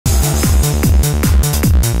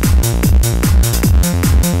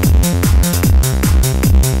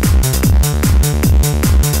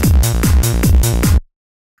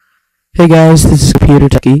Hey guys, this is Computer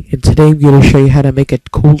Techie, and today I'm going to show you how to make a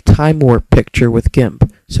cool time warp picture with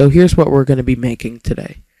GIMP. So here's what we're going to be making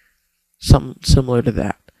today. Something similar to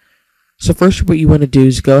that. So first what you want to do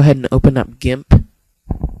is go ahead and open up GIMP.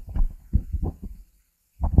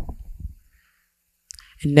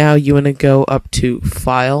 And now you want to go up to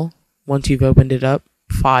File. Once you've opened it up,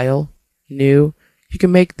 File, New. You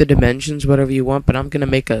can make the dimensions whatever you want, but I'm going to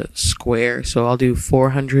make a square, so I'll do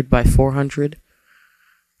 400 by 400.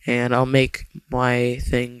 And I'll make my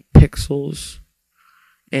thing pixels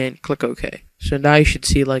and click OK. So now you should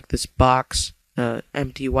see like this box,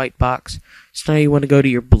 empty white box. So now you want to go to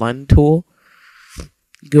your blend tool,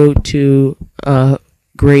 go to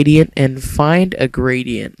gradient and find a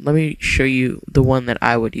gradient. Let me show you the one that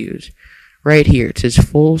I would use. Right here it says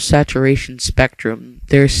full saturation spectrum.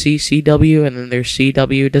 There's CCW and then there's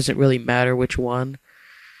CW. It doesn't really matter which one.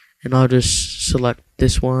 And I'll just select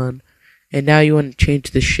this one. And now you want to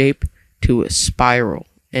change the shape to a spiral,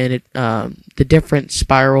 and the different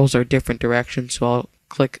spirals are different directions, so I'll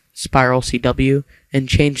click Spiral CW and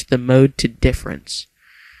change the mode to difference.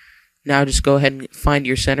 Now just go ahead and find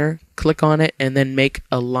your center, click on it, and then make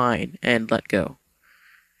a line and let go.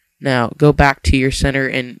 Now go back to your center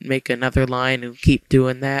and make another line and keep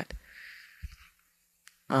doing that.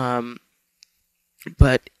 But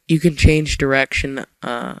you can change direction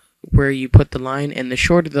where you put the line, and the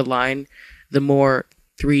shorter the line, the more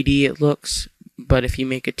 3D it looks, but if you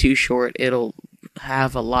make it too short, it'll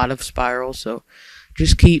have a lot of spirals. So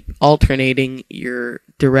just keep alternating your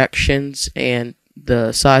directions and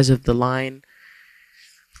the size of the line.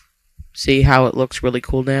 See how it looks really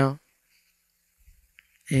cool now?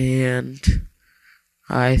 And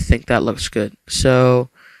I think that looks good. So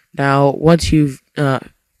now once you've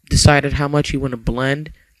decided how much you want to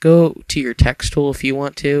blend, go to your text tool if you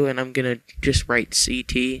want to, and I'm going to just write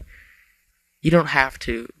CT. You don't have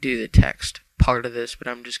to do the text part of this, but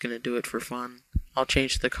I'm just going to do it for fun. I'll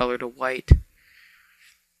change the color to white.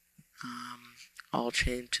 I'll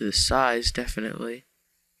change to the size, definitely.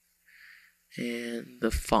 And the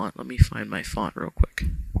font, let me find my font real quick.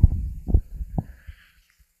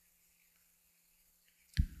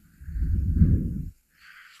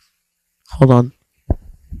 Hold on.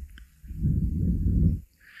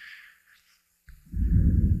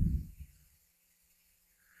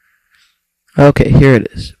 Okay, here it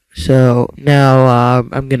is. So now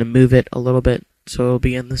I'm going to move it a little bit so it'll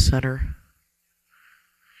be in the center.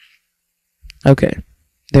 Okay,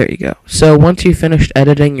 there you go. So once you've finished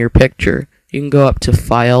editing your picture, you can go up to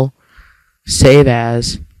File, Save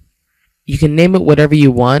As. You can name it whatever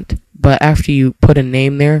you want, but after you put a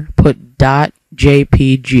name there, put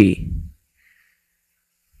 .jpg.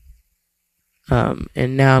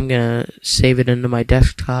 And now I'm going to save it into my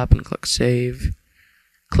desktop and click Save.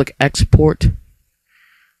 Click Export.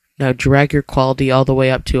 Now drag your quality all the way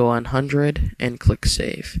up to 100 and click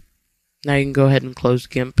Save. Now you can go ahead and close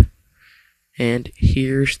GIMP. And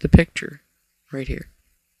here's the picture right here.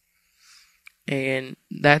 And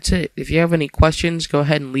that's it. If you have any questions, go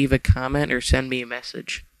ahead and leave a comment or send me a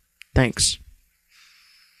message. Thanks.